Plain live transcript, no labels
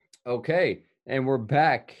Okay, and we're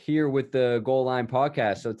back here with the Goal Line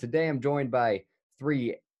Podcast. So today I'm joined by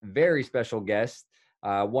three very special guests.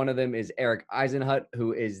 One of them is Eric Eisenhut,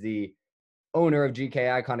 who is the owner of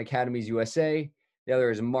GK Icon Academies USA. The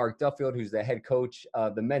other is Mark Duffield, who's the head coach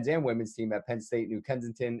of the men's and women's team at Penn State New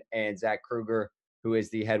Kensington, and Zach Kruger, who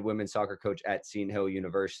is the head women's soccer coach at Seton Hill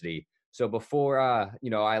University. So before I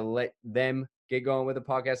let them get going with the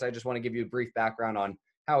podcast, I just want to give you a brief background on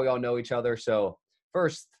how we all know each other. So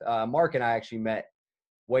first, Mark and I actually met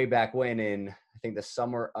way back when in, I think, the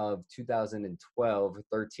summer of 2012 or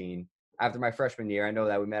 13. After my freshman year, I know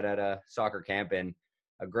that we met at a soccer camp, and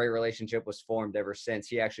a great relationship was formed ever since.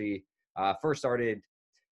 He actually first started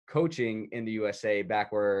coaching in the USA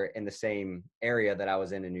back where in the same area that I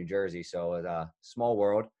was in New Jersey. So a small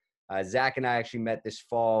world. Zach and I actually met this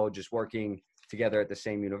fall just working together at the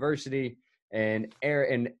same university. And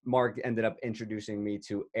Eric and Mark ended up introducing me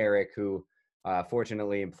to Eric, who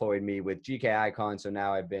fortunately employed me with GK Icon. So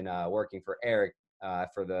now I've been working for Eric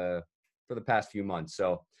for the past few months.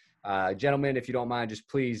 So gentlemen, if you don't mind, just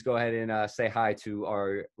please go ahead and say hi to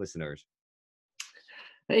our listeners.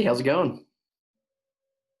 Hey, how's it going?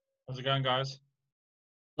 How's it going, guys?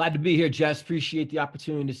 Glad to be here, Jess. Appreciate the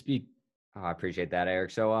opportunity to speak. Oh, I appreciate that,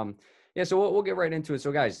 Eric. So, so we'll get right into it.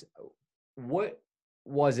 So, guys, what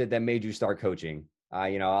was it that made you start coaching?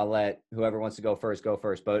 I'll let whoever wants to go first.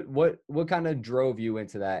 But what kind of drove you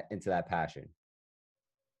into that passion?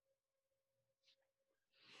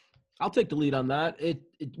 I'll take the lead on that.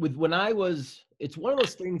 It's one of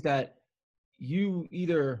those things that you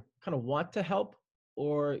either kind of want to help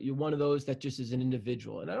or you're one of those that just is an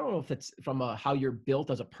individual. And I don't know if it's from how you're built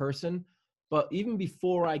as a person, but even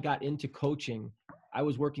before I got into coaching, I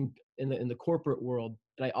was working in the corporate world,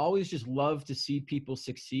 and I always just love to see people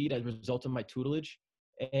succeed as a result of my tutelage.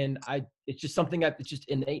 And it's just something it's just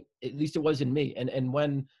innate, at least it was in me. And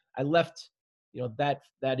when I left,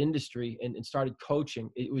 that industry and started coaching,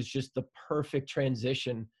 it was just the perfect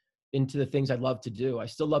transition into the things I love to do. I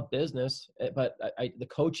still love business, but the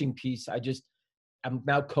coaching piece, I'm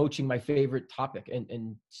now coaching my favorite topic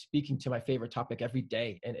and speaking to my favorite topic every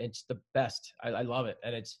day. And it's the best. I love it.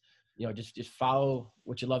 And it's, just follow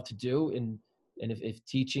what you love to do. And if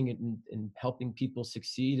teaching and helping people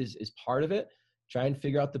succeed is part of it, try and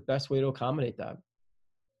figure out the best way to accommodate that.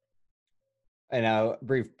 And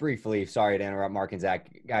briefly, sorry to interrupt Mark and Zach.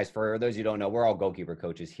 Guys, for those who don't know, we're all goalkeeper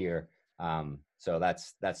coaches here. So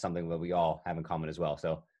that's something that we all have in common as well.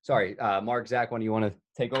 So sorry, Mark, Zach, when do you want to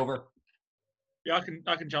take over? Yeah,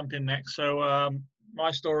 I can jump in next. So my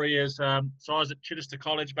story is, so I was at Chichester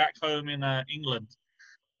College back home in England.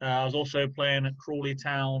 I was also playing at Crawley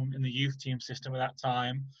Town in the youth team system at that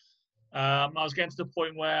time. I was getting to the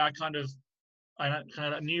point where I kind of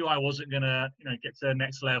knew I wasn't going to, get to the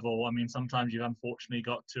next level. I mean, sometimes you've unfortunately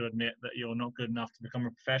got to admit that you're not good enough to become a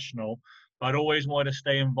professional, but I'd always wanted to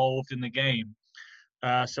stay involved in the game.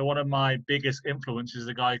 So one of my biggest influences is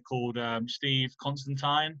a guy called Steve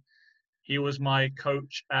Constantine. He was my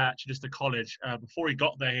coach at Chichester College. Before he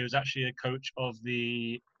got there, he was actually a coach of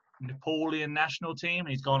the Nepaalian national team.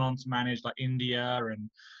 He's gone on to manage like India and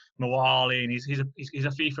Mawali, and he's a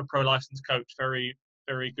FIFA Pro licensed coach. Very,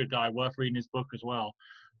 very good guy. Worth reading his book as well.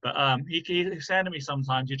 But he said to me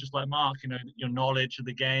sometimes, you're just like, Mark, your knowledge of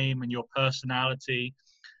the game and your personality,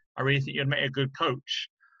 I really think you'd make a good coach.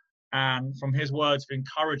 And from his words of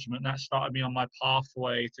encouragement, that started me on my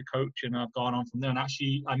pathway to coaching. I've gone on from there. And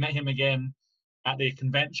actually, I met him again at the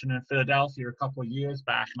convention in Philadelphia a couple of years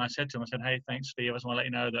back. And I said to him, hey, thanks, Steve. I just want to let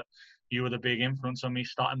you know that you were the big influence on me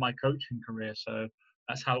starting my coaching career. So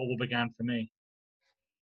that's how it all began for me.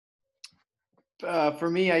 For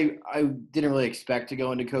me, I didn't really expect to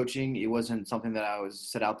go into coaching. It wasn't something that I was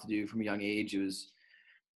set out to do from a young age. It was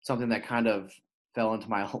something that kind of fell into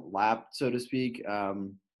my lap, so to speak.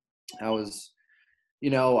 I was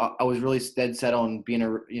really dead set on being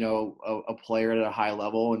a player at a high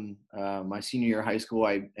level. And my senior year of high school,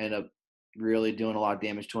 I ended up really doing a lot of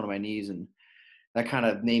damage to one of my knees, and that kind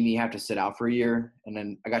of made me have to sit out for a year. And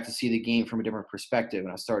then I got to see the game from a different perspective,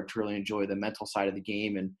 and I started to really enjoy the mental side of the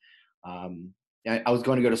game. And I was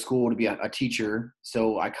going to go to school to be a teacher,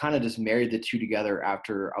 so I kind of just married the two together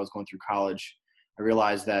after I was going through college. I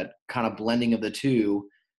realized that kind of blending of the two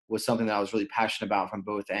was something that I was really passionate about from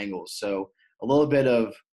both angles. So a little bit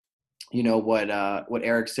of, what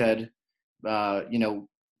Eric said,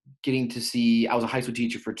 getting to see, I was a high school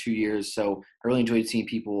teacher for 2 years. So I really enjoyed seeing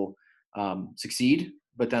people succeed,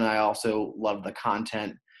 but then I also loved the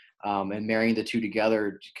content, and marrying the two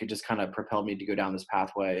together could just kind of propel me to go down this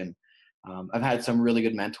pathway. And I've had some really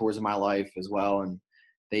good mentors in my life as well, and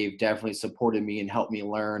they've definitely supported me and helped me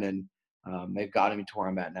learn. And they've gotten me to where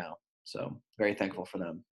I'm at now. So very thankful for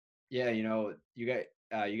them. Yeah,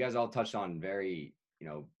 you guys all touched on very,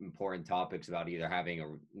 important topics about either having a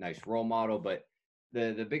nice role model, but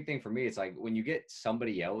the big thing for me, it's like when you get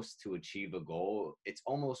somebody else to achieve a goal, it's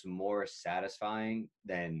almost more satisfying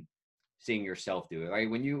than seeing yourself do it. Right?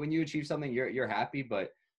 When you achieve something, you're happy, but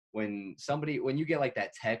when you get like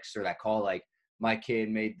that text or that call, like my kid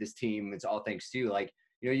made this team, it's all thanks to you. Like,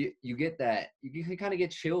 you get that, you can kind of get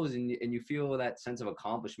chills and you feel that sense of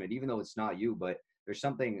accomplishment, even though it's not you, but there's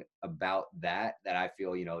something about that I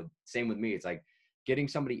feel, same with me. It's like getting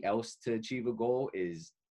somebody else to achieve a goal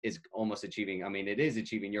is almost achieving. I mean, it is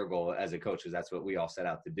achieving your goal as a coach, because that's what we all set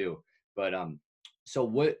out to do. But so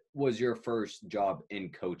what was your first job in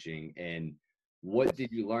coaching, and what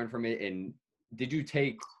did you learn from it? And did you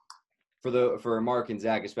take, for Mark and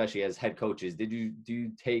Zach, especially as head coaches, do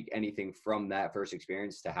you take anything from that first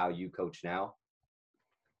experience to how you coach now?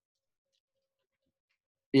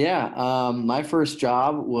 Yeah, my first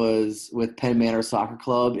job was with Penn Manor Soccer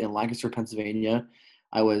Club in Lancaster, Pennsylvania.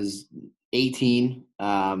 I was 18.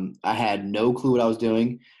 I had no clue what I was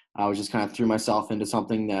doing. I was just kind of threw myself into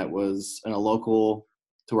something that was in a local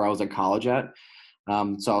to where I was at college at.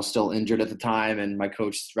 So I was still injured at the time, and my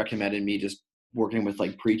coach recommended me just working with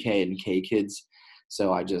like pre-K and K kids.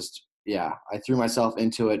 So I threw myself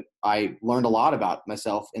into it. I learned a lot about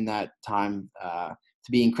myself in that time, to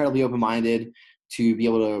be incredibly open-minded, to be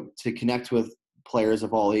able to connect with players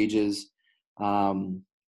of all ages. I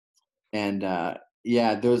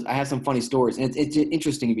have some funny stories. And it's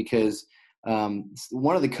interesting because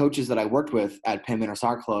one of the coaches that I worked with at Penn Manor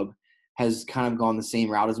Soccer Club has kind of gone the same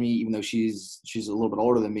route as me, even though she's a little bit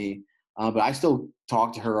older than me. But I still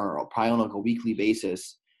talk to her probably on like a weekly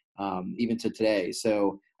basis, even to today.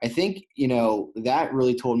 So I think, that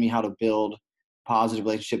really told me how to build positive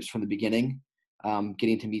relationships from the beginning,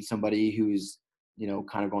 getting to meet somebody who's,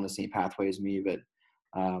 kind of going the same pathway as me. But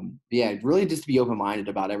really just to be open-minded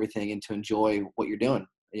about everything and to enjoy what you're doing,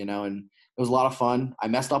 and it was a lot of fun. I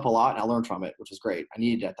messed up a lot and I learned from it, which was great. I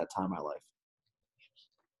needed it at that time in my life.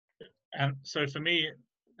 And so for me, it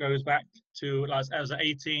goes back to I was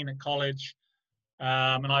 18 at college,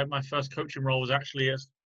 and my first coaching role was actually as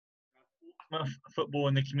football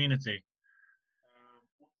in the community.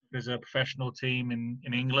 There's a professional team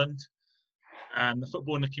in England, and the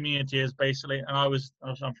football in the community is basically. And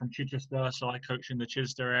I'm from Chichester, so I coached in the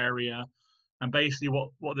Chichester area. And basically,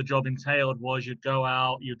 what the job entailed was you'd go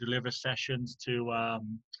out, you'd deliver sessions to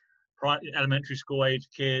elementary school age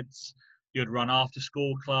kids. You'd run after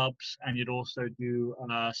school clubs, and you'd also do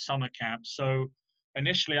summer camps. So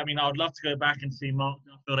initially, I would love to go back and see Mark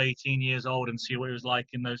Duffield, 18 years old, and see what it was like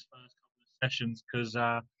in those first couple of sessions, because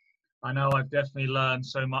I know I've definitely learned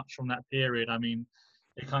so much from that period.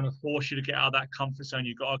 It kind of forced you to get out of that comfort zone.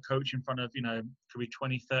 You've got a coach in front of, could be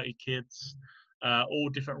 20, 30 kids, all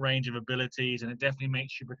different range of abilities, and it definitely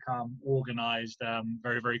makes you become organized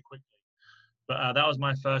very, very quickly. But that was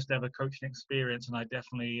my first ever coaching experience, and I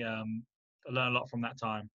definitely learned a lot from that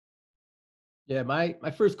time. Yeah, my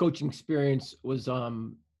first coaching experience was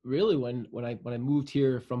really when I moved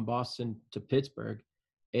here from Boston to Pittsburgh,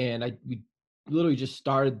 and we literally just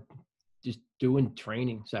started just doing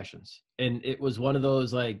training sessions, and it was one of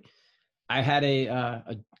those, like, I had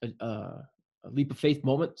a leap of faith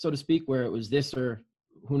moment, so to speak, where it was this or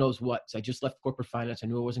who knows what. So I just left corporate finance. I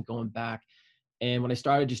knew I wasn't going back, and when I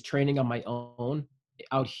started just training on my own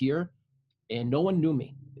out here, and no one knew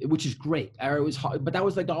me, which is great. It was hard, but that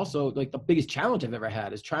was also the biggest challenge I've ever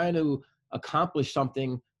had, is trying to accomplish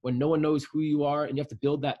something when no one knows who you are, and you have to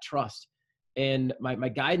build that trust. And my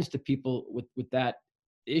guidance to people with that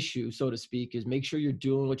issue, so to speak, is make sure you're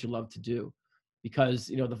doing what you love to do, because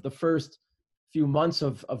the first few months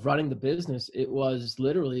of running the business, it was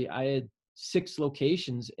literally, I had 6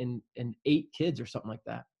 locations and 8 kids or something like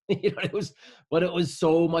that. It was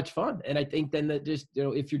so much fun. And I think then that just,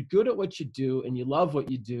 if you're good at what you do and you love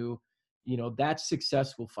what you do, that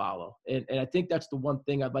success will follow. And I think that's the one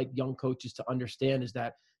thing I'd like young coaches to understand, is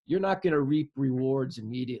that you're not going to reap rewards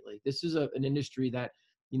immediately. This is an industry that,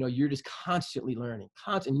 you're just constantly learning,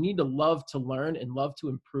 you need to love to learn and love to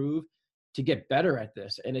improve to get better at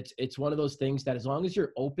this. And it's one of those things that, as long as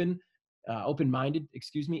you're open-minded,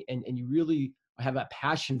 and you really have a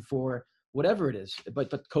passion for whatever it is, but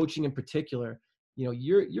coaching in particular,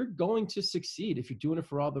 you're going to succeed if you're doing it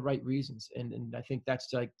for all the right reasons. And I think that's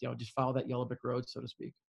just follow that yellow brick road, so to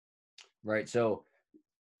speak. Right. So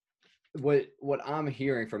what I'm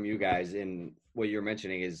hearing from you guys and what you're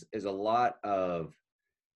mentioning is a lot of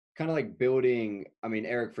kind of like building.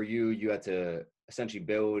 Eric, for you had to essentially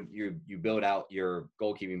build out your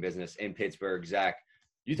goalkeeping business in Pittsburgh. Zach,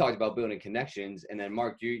 you talked about building connections, and then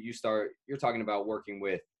Mark, you're talking about working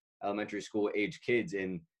with elementary school age kids,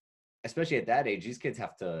 and especially at that age, these kids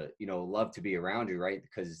have to, love to be around you, right?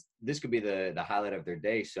 Because this could be the highlight of their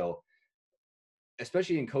day. So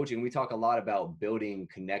especially in coaching, we talk a lot about building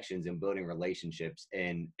connections and building relationships.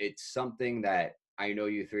 And it's something that I know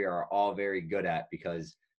you three are all very good at,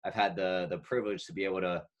 because I've had the privilege to be able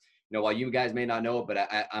to, while you guys may not know it, but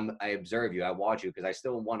I observe you, I watch you, because I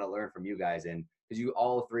still want to learn from you guys. And because you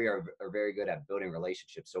all three are very good at building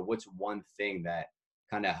relationships. So what's one thing that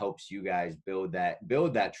kind of helps you guys build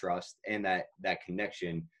that trust and that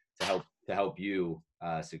connection to help you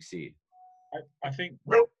succeed? I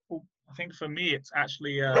think for me, it's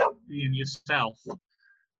actually being yourself.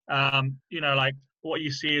 Like what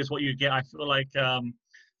you see is what you get. I feel like a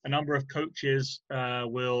number of coaches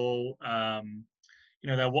will,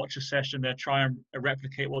 they'll watch a session, they'll try and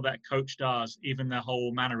replicate what that coach does, even their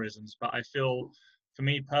whole mannerisms. But I feel, for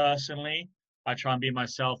me personally, I try and be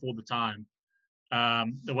myself all the time.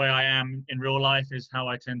 The way I am in real life is how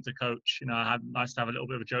I tend to coach. Nice to have a little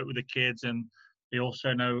bit of a joke with the kids, and they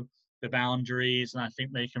also know the boundaries, and I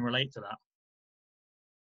think they can relate to that.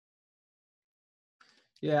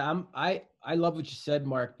 Yeah, I love what you said,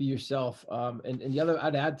 Mark. Be yourself. And the other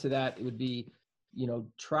I'd add to that, it would be,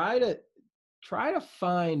 try to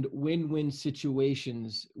find win-win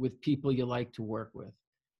situations with people you like to work with.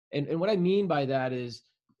 And what I mean by that is,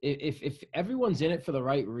 if everyone's in it for the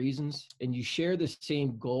right reasons and you share the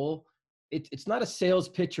same goal, it's not a sales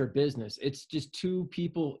pitch or business. It's just two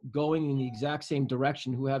people going in the exact same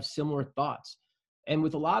direction who have similar thoughts. And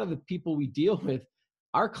with a lot of the people we deal with,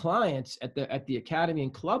 our clients at the academy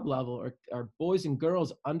and club level are boys and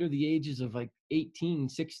girls under the ages of like 18,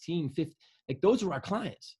 16, 15. Like those are our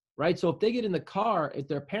clients, right? So if they get in the car at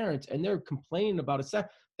their parents and they're complaining about a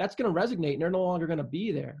that's going to resonate, and they're no longer going to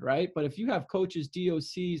be there, right? But if you have coaches,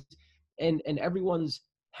 DOCs, and everyone's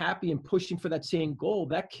happy and pushing for that same goal,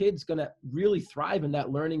 that kid's going to really thrive in that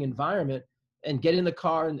learning environment and get in the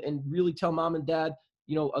car and really tell mom and dad,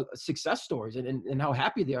 success stories and how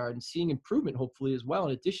happy they are, and seeing improvement hopefully as well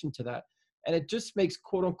in addition to that. And it just makes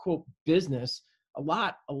quote unquote business a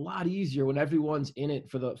lot easier when everyone's in it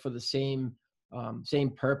for the same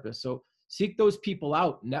purpose. So seek those people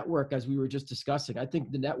out, network, as we were just discussing. I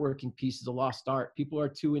think the networking piece is a lost art. People are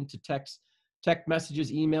too into tech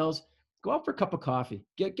messages, emails. Go out for a cup of coffee,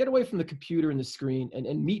 get away from the computer and the screen,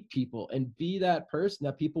 and meet people and be that person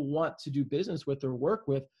that people want to do business with or work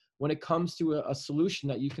with when it comes to a solution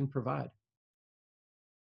that you can provide.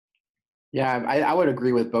 Yeah, I would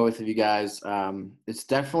agree with both of you guys. It's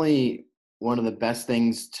definitely one of the best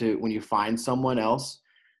things when you find someone else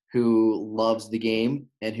who loves the game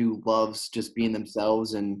and who loves just being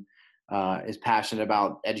themselves and is passionate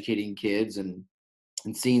about educating kids and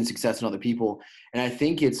seeing success in other people. And I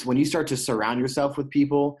think it's when you start to surround yourself with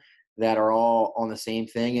people that are all on the same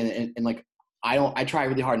thing. And like, I try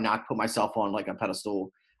really hard not to put myself on like a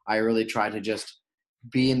pedestal. I really try to just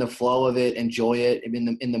be in the flow of it, enjoy it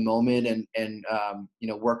in the moment, and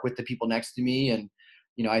work with the people next to me. And,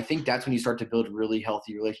 I think that's when you start to build really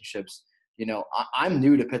healthy relationships. I'm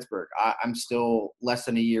new to Pittsburgh. I'm still less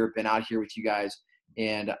than a year, been out here with you guys.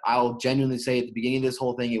 And I'll genuinely say at the beginning of this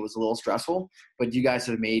whole thing, it was a little stressful, but you guys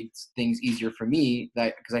have made things easier for me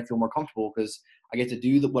because I feel more comfortable because I get to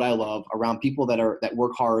do what I love around people that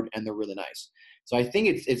work hard and they're really nice. So I think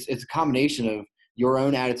it's a combination of your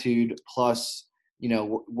own attitude plus,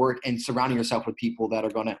 work and surrounding yourself with people that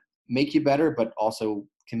are going to make you better, but also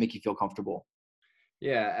can make you feel comfortable.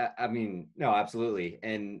 Yeah, I mean, no, absolutely.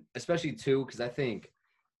 And especially too, because I think,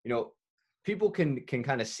 people can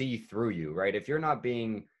kind of see through you, right? If you're not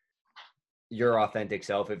being your authentic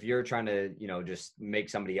self, if you're trying to, just make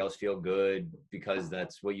somebody else feel good because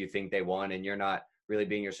that's what you think they want, and you're not really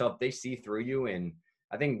being yourself, they see through you. And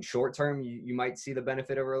I think short term, you might see the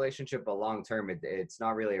benefit of a relationship, but long term, it's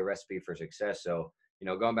not really a recipe for success. So,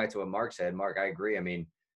 going back to what Mark said, Mark, I agree. I mean,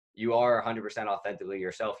 you are 100% authentically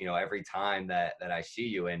yourself, every time that I see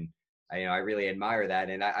you. And I really admire that.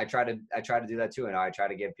 And I try to do that too. And I try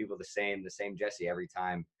to give people the same Jesse every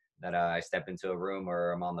time that I step into a room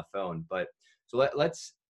or I'm on the phone. But so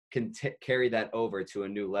let's carry that over to a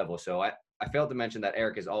new level. So I failed to mention that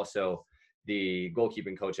Eric is also the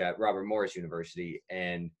goalkeeping coach at Robert Morris University.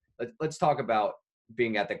 And let's talk about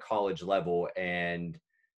being at the college level and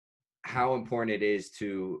how important it is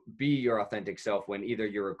to be your authentic self when either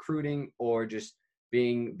you're recruiting or just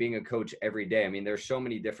being a coach every day. I mean, there's so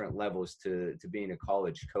many different levels to being a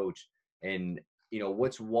college coach. And,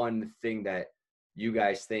 what's one thing that you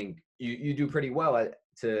guys think you do pretty well at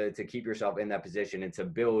to keep yourself in that position and to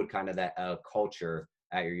build kind of that culture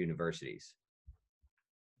at your universities?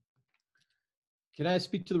 Can I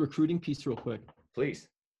speak to the recruiting piece real quick? Please.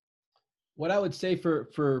 What I would say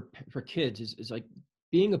for kids is like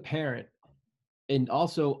being a parent and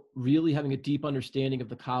also really having a deep understanding of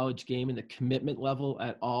the college game and the commitment level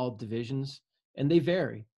at all divisions. And they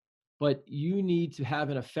vary, but you need to have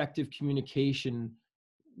an effective communication.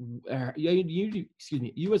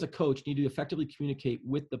 You as a coach need to effectively communicate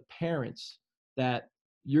with the parents that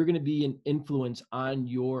you're going to be an influence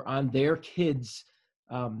on their kids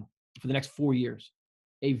for the next 4 years,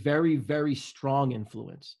 a very, very strong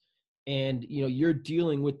influence. And, you're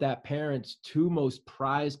dealing with that parent's two most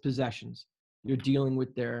prized possessions. You're dealing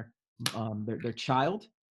with their child,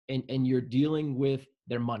 and you're dealing with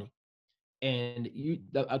their money. And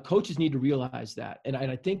coaches need to realize that. And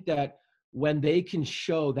I think that when they can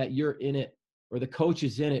show that you're in it, or the coach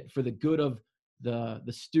is in it for the good of the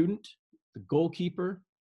student, the goalkeeper,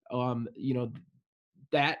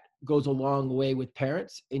 that goes a long way with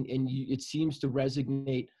parents, and it seems to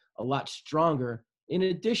resonate a lot stronger. In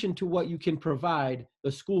addition to what you can provide,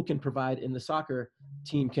 the school can provide, and the soccer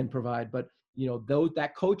team can provide. But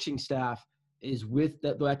that coaching staff is with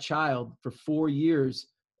that child for 4 years,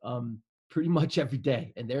 pretty much every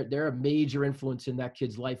day, and they're a major influence in that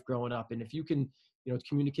kid's life growing up. And if you can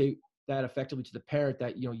communicate that effectively to the parent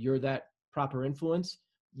that you're that proper influence,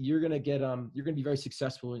 you're gonna be very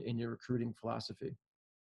successful in your recruiting philosophy.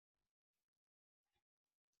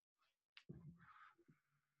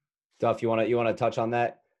 Duff, you want to touch on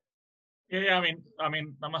that? Yeah. I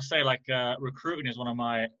mean, I must say, like, recruiting is one of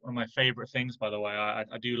my favorite things. By the way,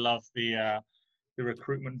 I do love the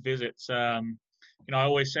recruitment visits. I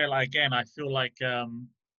always say, like, again, I feel like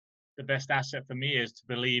the best asset for me is to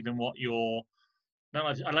believe in what you're. No,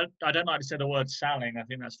 I don't like to say the word selling. I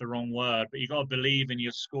think that's the wrong word. But you got to believe in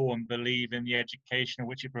your school and believe in the education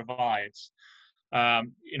which it provides.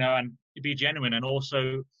 And be genuine, and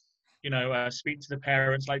also speak to the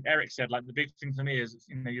parents. Like Eric said, like, the big thing for me is,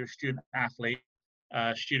 you're a student athlete,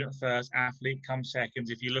 student first, athlete comes second.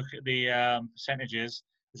 If you look at the percentages,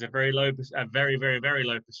 there's a very, very, very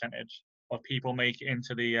low percentage of people make it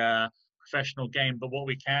into the professional game. But what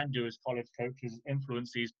we can do as college coaches is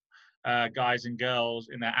influence these guys and girls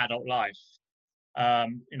in their adult life.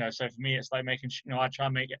 So for me, it's like making, I try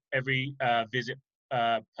and make every visit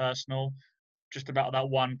personal, just about that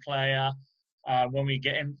one player. When we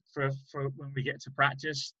get in when we get to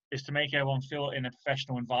practice, is to make everyone feel in a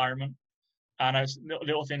professional environment. And it's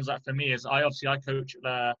little things like, for me, is I coach at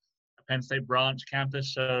the Penn State branch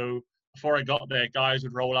campus. So before I got there, guys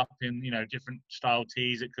would roll up in different style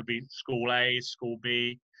tees. It could be school A, school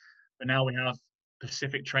B, but now we have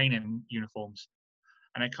Pacific training uniforms,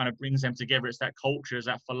 and it kind of brings them together. It's that culture, it's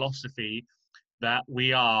that philosophy that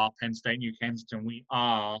we are Penn State New Kensington. We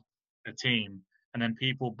are a team. And then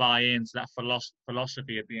people buy into that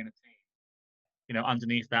philosophy of being a team,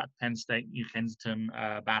 underneath that Penn State New Kensington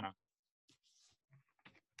banner.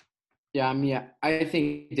 Yeah, I mean, I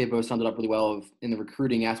think they both summed it up really well in the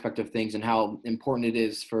recruiting aspect of things, and how important it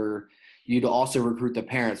is for you to also recruit the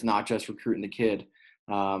parents, not just recruiting the kid.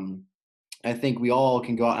 I think we all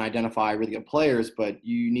can go out and identify really good players, but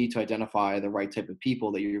you need to identify the right type of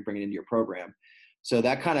people that you're bringing into your program. So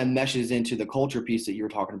that kind of meshes into the culture piece that you were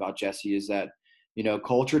talking about, Jesse, is that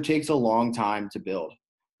culture takes a long time to build.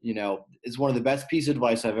 It's one of the best pieces of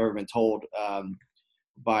advice I've ever been told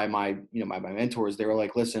by my mentors. They were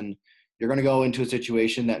like, listen, you're going to go into a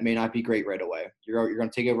situation that may not be great right away. You're going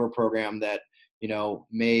to take over a program that,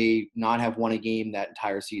 may not have won a game that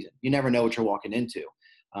entire season. You never know what you're walking into.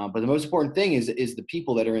 But the most important thing is the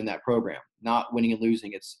people that are in that program, not winning and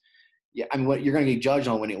losing. You're going to get judged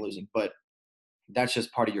on winning and losing, but that's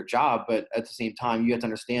just part of your job. But at the same time, you have to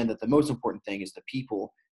understand that the most important thing is the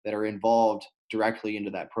people that are involved directly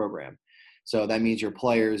into that program. So that means your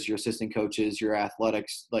players, your assistant coaches, your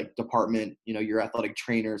athletics department, your athletic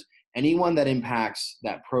trainers, anyone that impacts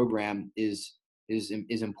that program is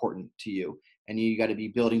important to you. And you got to be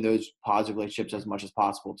building those positive relationships as much as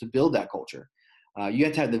possible to build that culture. You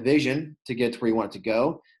have to have the vision to get to where you want it to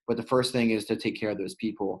go. But the first thing is to take care of those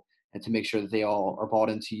people and to make sure that they all are bought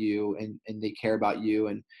into you and they care about you,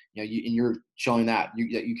 and you're showing that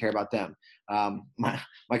you care about them.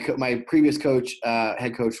 My previous coach,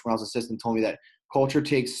 head coach when I was assistant, told me that culture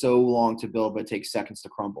takes so long to build, but it takes seconds to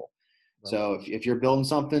crumble. Right. So if you're building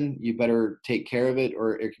something, you better take care of it,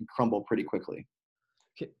 or it can crumble pretty quickly.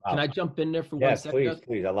 Can I jump in there for 1 second? Yes,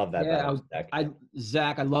 please. I love that. Yeah,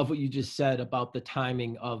 Zach, I love what you just said about the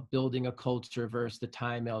timing of building a culture versus the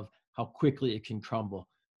time of how quickly it can crumble.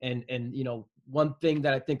 And one thing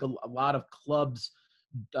that I think a lot of clubs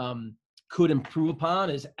could improve upon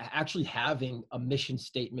is actually having a mission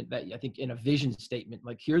statement that I think in a vision statement,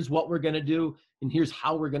 like here's what we're going to do and here's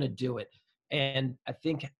how we're going to do it. And I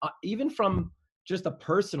think even from just a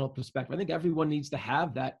personal perspective, I think everyone needs to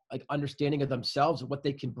have that like understanding of themselves and what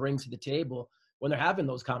they can bring to the table when they're having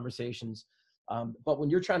those conversations. But when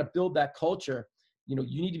you're trying to build that culture, you know,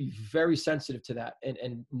 you need to be very sensitive to that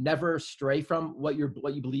and never stray from what you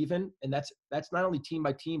believe in. And that's not only team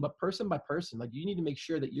by team, but person by person. Like you need to make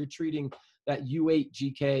sure that you're treating that U8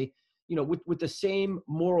 GK, you know, with the same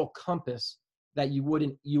moral compass that you would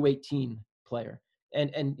an U18 player.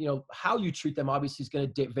 And you know, how you treat them obviously is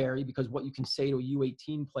going to vary, because what you can say to a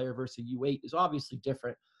U18 player versus a U8 is obviously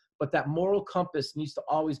different. But that moral compass needs to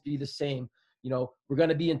always be the same. You know, we're going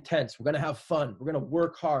to be intense. We're going to have fun. We're going to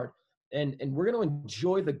work hard. And we're going to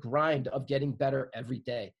enjoy the grind of getting better every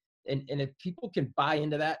day. And if people can buy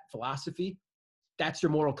into that philosophy, that's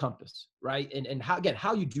your moral compass, right? And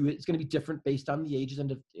how you do it is going to be different based on the ages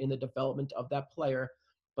and in the development of that player.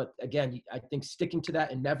 But again, I think sticking to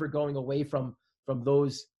that and never going away from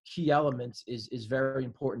those key elements is very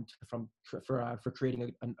important for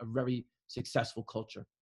creating a very successful culture.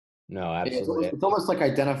 No, absolutely. It's almost like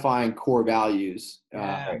identifying core values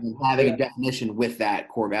and having a definition with that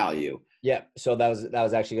core value. Yeah. So that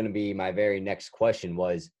was actually going to be my very next question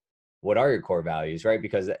was, what are your core values, right?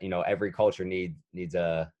 Because, you know, every culture needs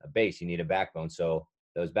a base. You need a backbone. So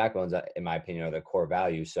those backbones, in my opinion, are the core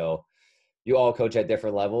values. So you all coach at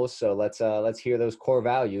different levels. So let's hear those core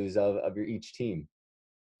values of your each team.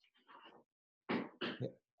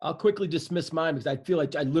 I'll quickly dismiss mine because I feel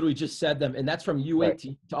like I literally just said them, and that's from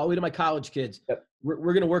U18 to all the way to my college kids. Yep.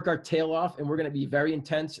 We're going to work our tail off, and we're going to be very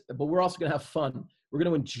intense, but we're also going to have fun. We're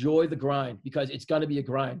going to enjoy the grind because it's going to be a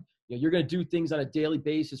grind. You know, you're going to do things on a daily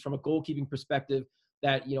basis from a goalkeeping perspective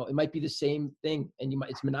that, you know, it might be the same thing and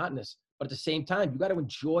it's monotonous, but at the same time, you got to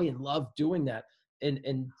enjoy and love doing that.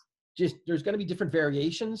 And just, there's going to be different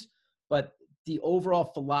variations, but the overall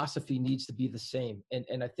philosophy needs to be the same.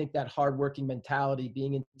 And I think that hardworking mentality,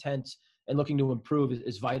 being intense and looking to improve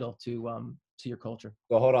is vital to your culture.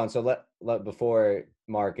 So hold on. So let before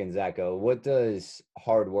Mark and Zach go, what does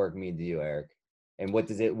hard work mean to you, Eric? And what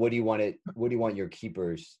do you want your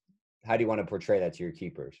keepers? How do you want to portray that to your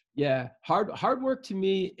keepers? Yeah. Hard work to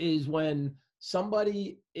me is when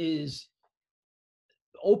somebody is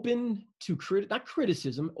open to not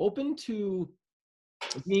criticism, open to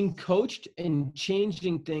being coached and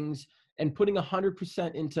changing things and putting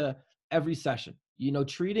 100% into every session. You know,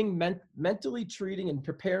 mentally treating and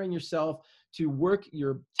preparing yourself to work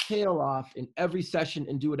your tail off in every session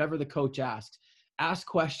and do whatever the coach asks. Ask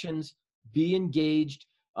questions, be engaged,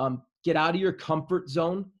 get out of your comfort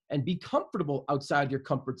zone and be comfortable outside your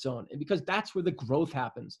comfort zone. And because that's where the growth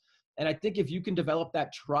happens. And I think if you can develop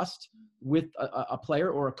that trust with a player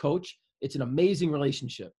or a coach, it's an amazing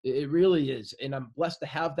relationship. It really is. And I'm blessed to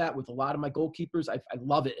have that with a lot of my goalkeepers. I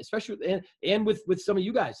love it, especially and with some of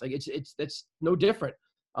you guys. Like that's no different.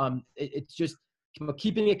 It's just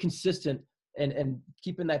keeping it consistent and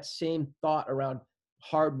keeping that same thought around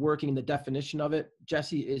hard working and the definition of it,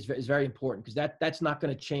 Jesse, is very important, because that's not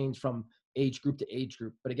going to change from age group to age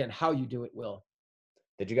group. But again, how you do it will.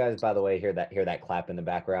 Did you guys, by the way, hear that clap in the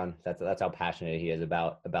background? That's how passionate he is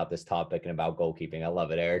about this topic and about goalkeeping. I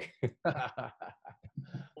love it, Eric.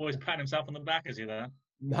 Always patting himself on the back, is he there?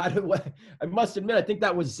 I must admit, I think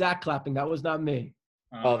that was Zach clapping. That was not me.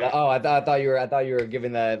 Okay. I thought you were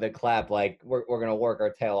giving the clap like we're gonna work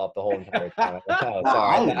our tail off the whole entire time. Oh,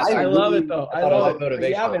 sorry. I love it though. I love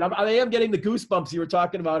it. Yeah, man, I am getting the goosebumps you were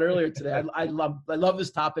talking about earlier today. I love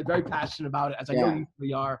this topic. Very passionate about it, as I know you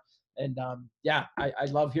really are. And I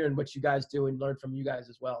love hearing what you guys do and learn from you guys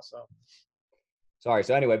as well. So sorry.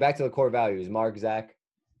 So anyway, back to the core values. Mark, Zach.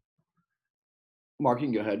 Mark, you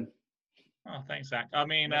can go ahead. Oh, thanks, Zach. I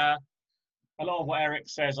mean, a lot of what Eric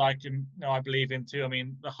says, I believe in too. I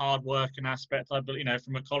mean, the hard working aspect.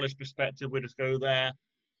 From a college perspective, we just go there.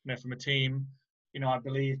 From a team, I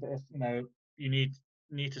believe that if you need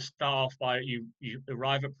to start off by you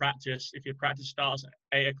arrive at practice. If your practice starts at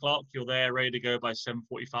 8:00, you're there ready to go by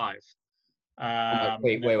 7:45.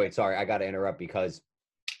 Wait. Sorry, I got to interrupt because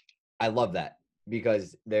I love that,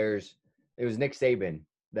 because it was Nick Saban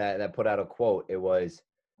that put out a quote. It was,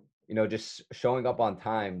 just showing up on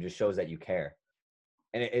time just shows that you care.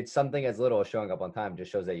 And it's something as little as showing up on time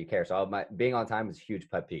just shows that you care. So being on time is a huge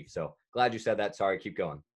pet peeve. So glad you said that. Sorry, keep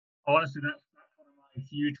going. Honestly, that's one of my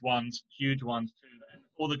huge ones too. And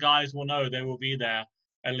all the guys will know they will be there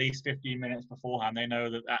at least 15 minutes beforehand. They know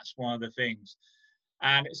that that's one of the things.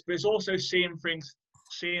 And it's also seeing things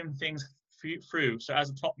through. So as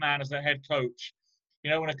a top man, as a head coach,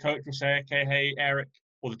 when a coach will say, okay, hey, Eric,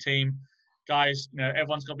 or the team, guys,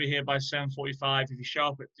 everyone's got to be here by 7:45. If you show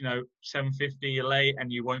up at 7:50, you're late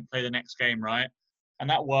and you won't play the next game, right? And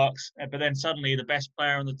that works. But then suddenly the best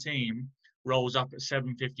player on the team rolls up at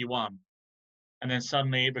 7:51, and then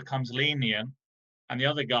suddenly it becomes lenient. And the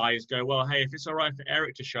other guys go, well, hey, if it's all right for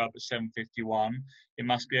Eric to show up at 7:51, it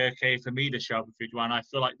must be okay for me to show up at 51. I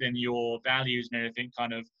feel like then your values and everything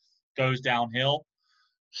kind of goes downhill.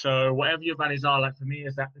 So whatever your values are, like for me,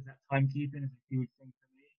 is that timekeeping is a huge thing for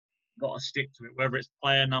me. You've got to stick to it, whether it's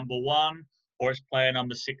player number 1 or it's player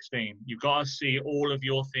number 16. You've got to see all of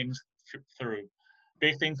your things through.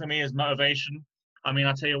 Big thing for me is motivation. I mean,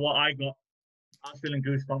 I tell you what, I'm feeling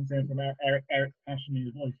goosebumps in from Eric's passion in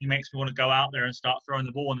his voice. He makes me want to go out there and start throwing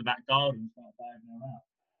the ball in the back garden and start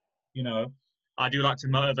diving around. I do like to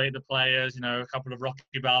motivate the players. A couple of Rocky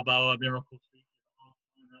Balboa miracle speeches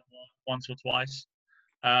once or twice.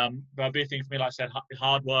 But a big thing for me, like I said,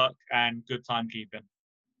 hard work and good timekeeping.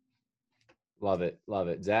 Love it.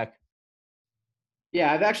 Zach?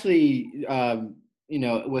 Yeah, I've actually,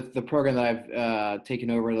 with the program that I've taken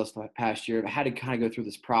over this past year, I had to kind of go through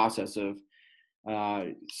this process of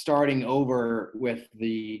starting over with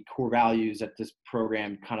the core values that this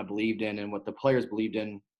program kind of believed in and what the players believed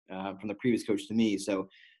in from the previous coach to me. So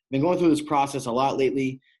I've been going through this process a lot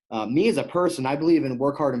lately. Me as a person, I believe in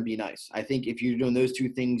work hard and be nice. I think if you're doing those two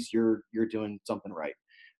things, you're doing something right.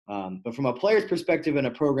 But from a player's perspective in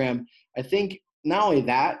a program, I think not only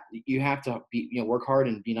that, you have to be, work hard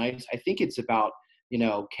and be nice. I think it's about,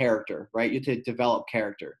 character, right? You have to develop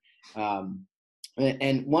character.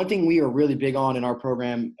 And one thing we are really big on in our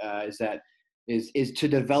program is to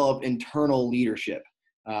develop internal leadership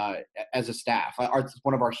as a staff.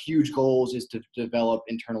 One of our huge goals is to develop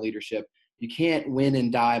internal leadership. You can't win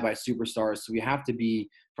and die by superstars, so we have to be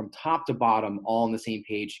from top to bottom all on the same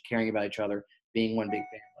page, caring about each other, being one big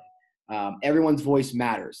family. Everyone's voice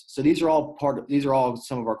matters. So these are all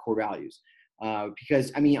some of our core values.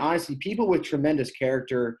 Because, I mean, honestly, people with tremendous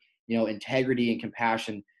character, integrity and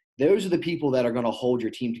compassion, those are the people that are going to hold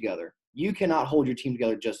your team together. You cannot hold your team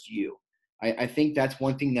together just you. I think that's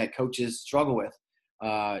one thing that coaches struggle with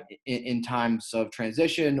in times of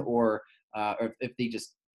transition or if they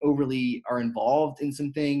just overly are involved in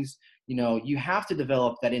some things. You have to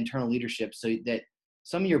develop that internal leadership so that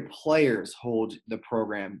some of your players hold the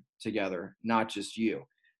program together, not just you.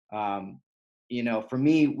 For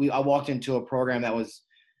me, I walked into a program that was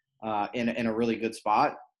in a really good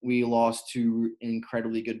spot. We lost 2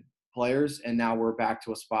 incredibly good players, and now we're back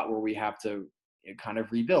to a spot where we have to kind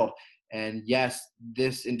of rebuild. And yes,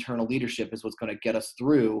 this internal leadership is what's going to get us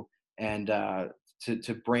through and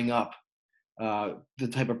to bring up the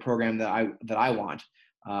type of program that I want.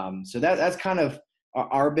 So that's kind of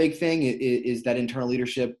our big thing is that internal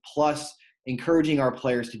leadership, plus encouraging our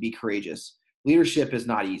players to be courageous. Leadership is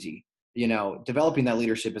not easy. Developing that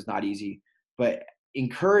leadership is not easy, but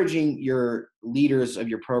encouraging your leaders of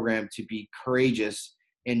your program to be courageous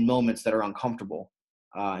in moments that are uncomfortable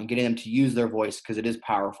and getting them to use their voice, because it is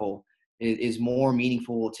powerful, is more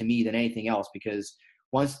meaningful to me than anything else. Because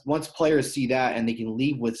once players see that and they can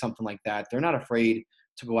leave with something like that, they're not afraid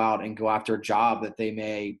to go out and go after a job that they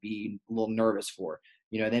may be a little nervous for.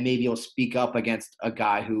 They may be able to speak up against a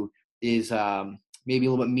guy who is maybe a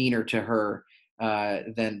little bit meaner to her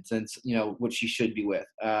than what she should be with.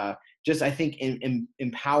 I think in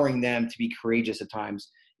empowering them to be courageous at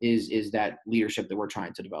times is that leadership that we're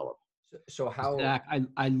trying to develop. So how Zach,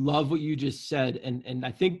 I love what you just said, and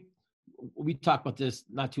I think we talked about this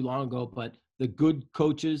not too long ago, but the good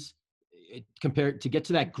coaches, compared to get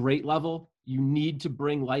to that great level, you need to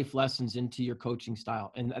bring life lessons into your coaching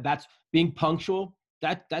style, and that's being punctual.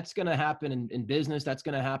 That's going to happen in business. That's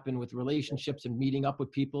going to happen with relationships and meeting up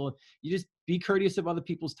with people. You just be courteous of other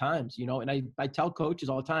people's times, and I tell coaches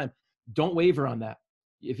all the time, don't waver on that.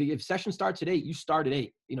 If session starts at 8, you start at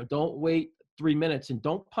 8. Don't wait 3 minutes, and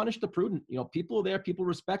don't punish the prudent. People are there, people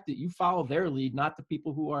respect it. You follow their lead, not the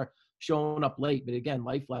people who are showing up late. But again,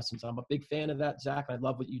 life lessons. I'm a big fan of that, Zach. I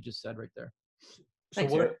love what you just said right there.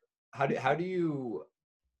 Thanks, how do you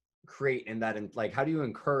create in that, and how do you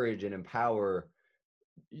encourage and empower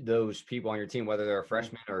those people on your team, whether they're a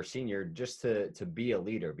freshman or a senior, just to be a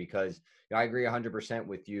leader? Because I agree 100%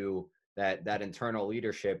 with you that internal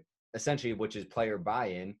leadership, essentially, which is player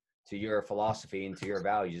buy-in to your philosophy and to your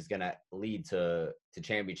values, is going to lead to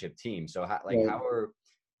championship teams. So how are,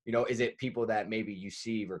 is it people that maybe you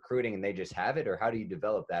see recruiting and they just have it, or how do you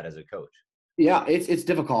develop that as a coach? Yeah, it's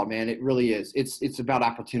difficult, man. It really is. It's about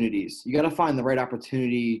opportunities. You got to find the right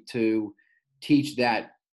opportunity to teach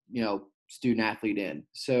that, student athlete in.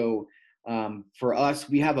 So for us,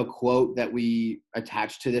 we have a quote that we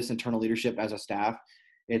attach to this internal leadership as a staff.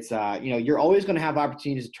 It's you're always going to have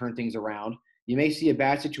opportunities to turn things around. You may see a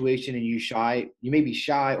bad situation and you may be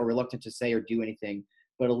shy or reluctant to say or do anything,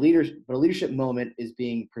 but a leadership moment is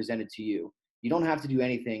being presented to you. You don't have to do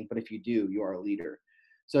anything, but if you do, you are a leader.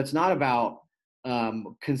 So it's not about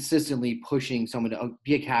consistently pushing someone to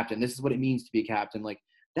be a captain. This is what it means to be a captain. Like,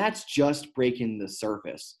 that's just breaking the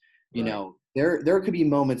surface. You know, there could be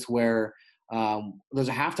moments where there's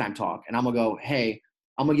a halftime talk and I'm gonna go, hey,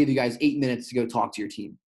 I'm gonna give you guys 8 minutes to go talk to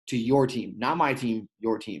your team, not my team,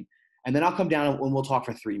 your team. And then I'll come down and we'll talk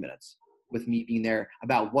for 3 minutes with me being there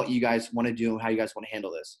about what you guys want to do and how you guys want to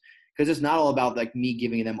handle this. Because it's not all about like me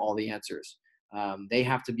giving them all the answers. They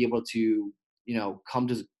have to be able to, come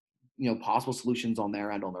to, possible solutions on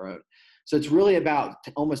their end on their own. So it's really about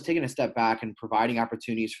almost taking a step back and providing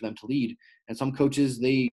opportunities for them to lead. And some coaches,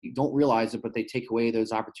 they don't realize it, but they take away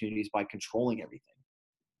those opportunities by controlling everything.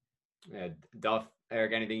 Yeah, Duff,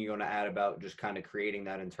 Eric, anything you want to add about just kind of creating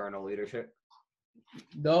that internal leadership?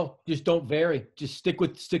 No, just don't vary. Just stick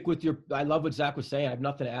with your. I love what Zach was saying. I have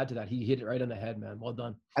nothing to add to that. He hit it right on the head, man. Well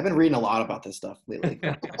done. I've been reading a lot about this stuff lately.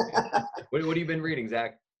 What have you been reading,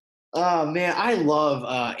 Zach? Man, I love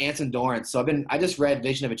Anson Dorrance. So I just read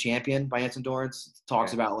Vision of a Champion by Anson Dorrance. It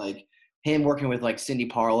talks about like him working with like Cindy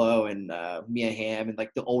Parlow and Mia Hamm and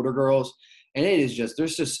like the older girls. And it's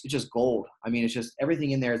just gold. I mean, it's just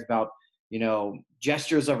everything in there is about,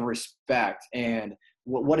 gestures of respect and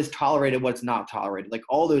what is tolerated, what's not tolerated, like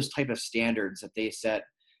all those type of standards that they set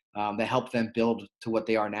that help them build to what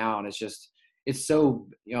they are now. And it's so,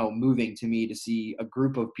 moving to me to see a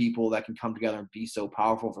group of people that can come together and be so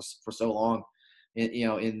powerful for so long,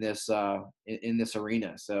 in this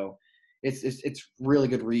arena. So it's really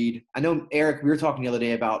good read. I know, Eric, we were talking the other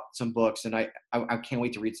day about some books, and I can't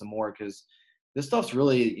wait to read some more because this stuff's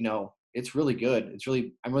really, it's really good.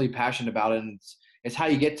 I'm really passionate about it. And it's how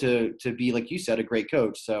you get to be, like you said, a great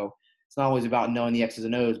coach. So it's not always about knowing the X's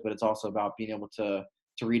and O's, but it's also about being able to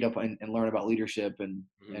read up and learn about leadership and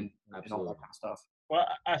all that kind of stuff. Well,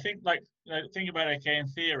 I think think about it, okay, in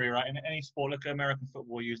theory, right? In any sport, look at American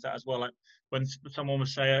football, use that as well. Like when someone would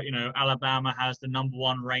say, Alabama has the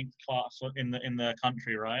 #1 ranked class in the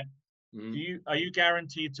country, right? Mm-hmm. Are you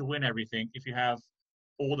guaranteed to win everything if you have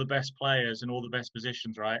all the best players in all the best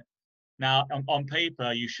positions, right? Now, on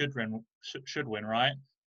paper, you should win, right?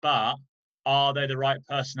 But are they the right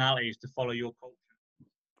personalities to follow your culture?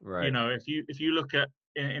 Right. If you look at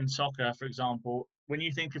in soccer, for example, when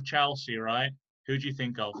you think of Chelsea, right? Who do you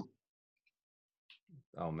think of?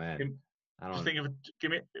 Oh man, I don't think of.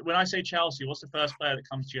 Give me. When I say Chelsea, what's the first player that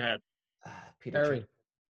comes to your head? Peter Terry.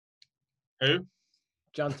 Who?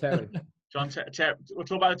 John Terry. John Terry. We'll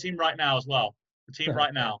talk about the team right now as well. The team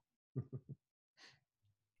right now.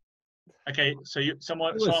 Okay, so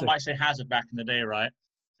someone might say Hazard back in the day, right?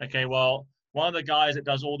 Okay, well, one of the guys that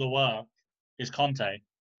does all the work is Conte.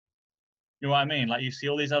 You know what I mean? Like you see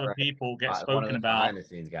all these other people get spoken about. Behind the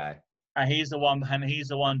scenes guy. And he's the one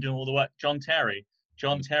doing all the work. John Terry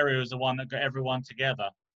was the one that got everyone together.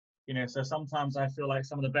 So sometimes I feel like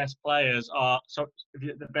some of the best players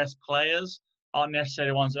aren't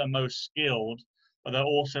necessarily the ones that are most skilled, but they're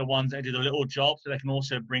also ones that do the little job so they can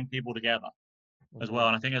also bring people together as well.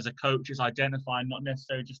 And I think as a coach, it's identifying not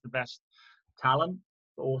necessarily just the best talent,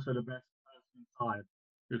 but also the best person inside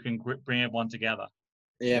who can bring everyone together.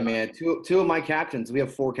 Yeah, man. Two of my captains, we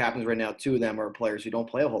have 4 captains right now. 2 of them are players who don't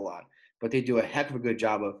play a whole lot, but they do a heck of a good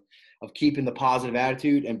job of keeping the positive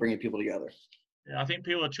attitude and bringing people together. Yeah, I think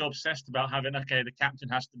people are too obsessed about having, okay, the captain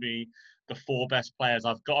has to be the 4 best players.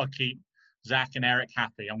 I've got to keep Zach and Eric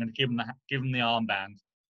happy. I'm going to give them the armband.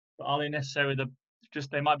 But are they necessarily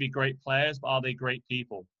they might be great players, but are they great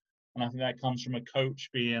people? And I think that comes from a coach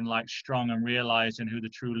being like strong and realizing who the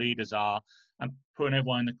true leaders are and putting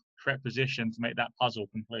everyone in the correct position to make that puzzle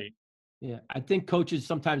complete. Yeah, I think coaches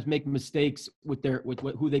sometimes make mistakes with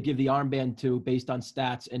who they give the armband to based on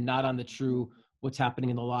stats and not on the true what's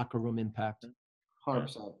happening in the locker room impact.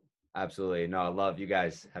 100%. Absolutely. No, I love you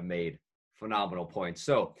guys have made phenomenal points.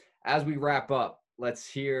 So as we wrap up, let's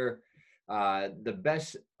hear the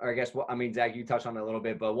best, or I guess, Zach, you touched on it a little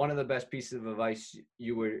bit, but one of the best pieces of advice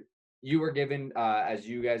you were given as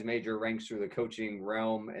you guys made your ranks through the coaching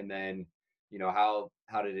realm, and then, how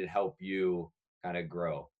did it help you kind of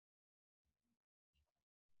grow?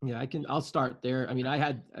 Yeah, I'll start there. I mean, I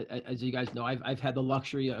had, as you guys know, I've had the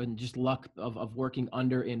luxury and just luck of working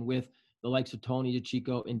under and with the likes of Tony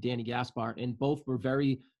DeCicco and Danny Gaspar, and both were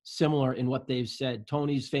very similar in what they've said.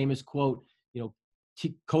 Tony's famous quote,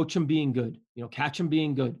 coach him being good, catch him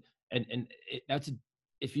being good. And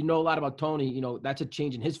if you know a lot about Tony, that's a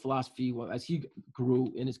change in his philosophy as he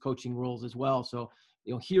grew in his coaching roles as well. So,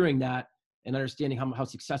 hearing that, and understanding how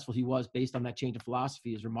successful he was based on that change of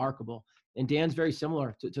philosophy is remarkable. And Dan's very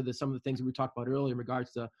similar to some of the things that we talked about earlier in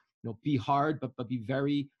regards to, be hard, but be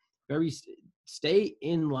very, very, stay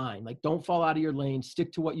in line. Like, don't fall out of your lane,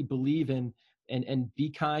 stick to what you believe in, and be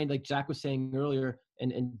kind, like Zach was saying earlier.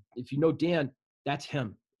 And if you know Dan, that's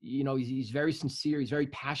him. He's very sincere, he's very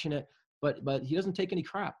passionate, but he doesn't take any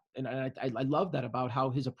crap. And I love that about how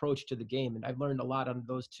his approach to the game. And I've learned a lot on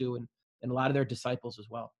those two and a lot of their disciples as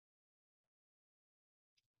well.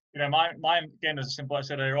 My again, as simple as I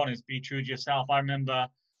said earlier on, is be true to yourself. I remember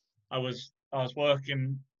I was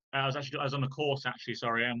working. I was on a course actually.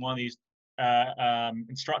 Sorry, and one of these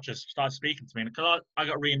instructors started speaking to me, because I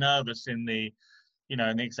got really nervous in the, in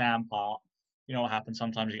the exam part. You know what happens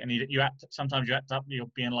sometimes, and you act up. You're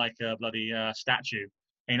being like a bloody statue,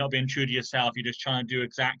 and you're not being true to yourself. You're just trying to do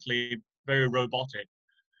exactly, very robotic.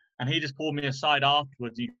 And he just pulled me aside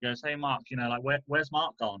afterwards. He goes, "Hey, Mark, where's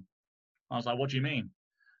Mark gone?" I was like, "What do you mean?"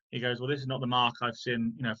 He goes, "Well, this is not the Mark I've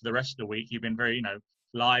seen, for the rest of the week. You've been very,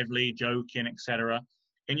 lively, joking, etc.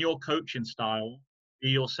 In your coaching style, be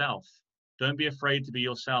yourself. Don't be afraid to be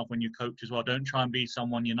yourself when you coach as well. Don't try and be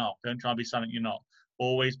someone you're not. Don't try and be something you're not.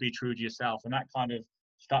 Always be true to yourself." And that kind of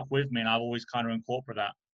stuck with me, and I've always kind of incorporated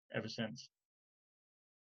that ever since.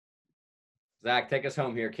 Zach, take us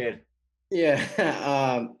home here, kid.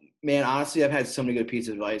 Yeah, man. Honestly, I've had so many good pieces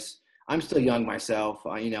of advice. I'm still young myself.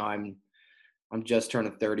 I'm just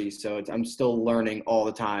turning 30, so I'm still learning all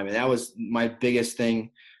the time. And that was my biggest thing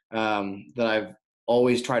that I've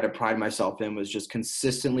always tried to pride myself in, was just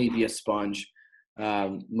consistently be a sponge.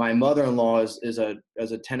 My mother-in-law is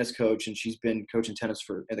a tennis coach, and she's been coaching tennis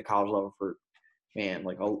at the college level for,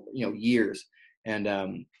 years.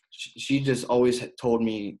 And she just always told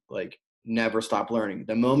me, like, never stop learning.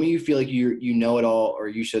 The moment you feel like you know it all, or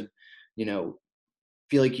you should,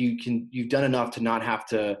 feel like you've done enough to not have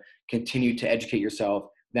to continue to educate yourself,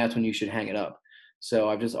 that's when you should hang it up. So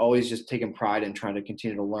I've just always just taken pride in trying to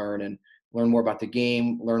continue to learn more about the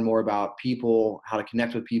game, learn more about people, how to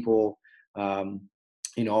connect with people,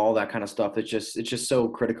 all that kind of stuff. It's just so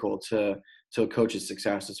critical to a coach's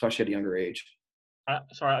success, especially at a younger age.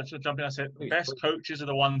 Sorry, I just jump in. I said the best coaches are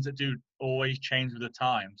the ones that do always change with the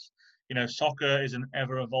times. Soccer is an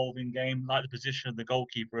ever-evolving game, like the position of the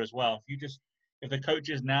goalkeeper as well. If the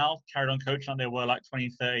coaches now carried on coaching like they were like 20,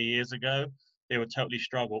 30 years ago, they would totally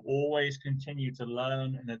struggle. Always continue to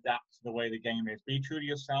learn and adapt to the way the game is. Be true to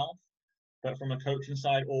yourself, but from a coaching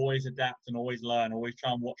side, always adapt and always learn. Always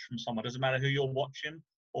try and watch from someone. Doesn't matter who you're watching,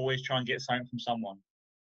 always try and get something from someone.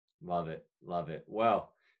 Love it. Love it.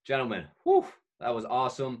 Well, gentlemen, that was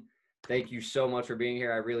awesome. Thank you so much for being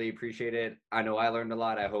here. I really appreciate it. I know I learned a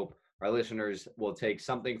lot. I hope our listeners will take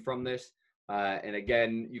something from this. And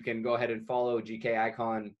again, you can go ahead and follow GK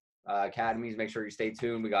Icon Academies. Make sure you stay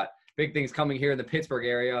tuned. We got big things coming here in the Pittsburgh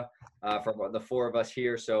area from the four of us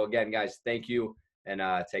here. So again, guys, thank you, and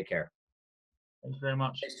take care. Thanks very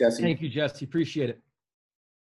much. Thanks, Jesse. Thank you, Jesse. Appreciate it.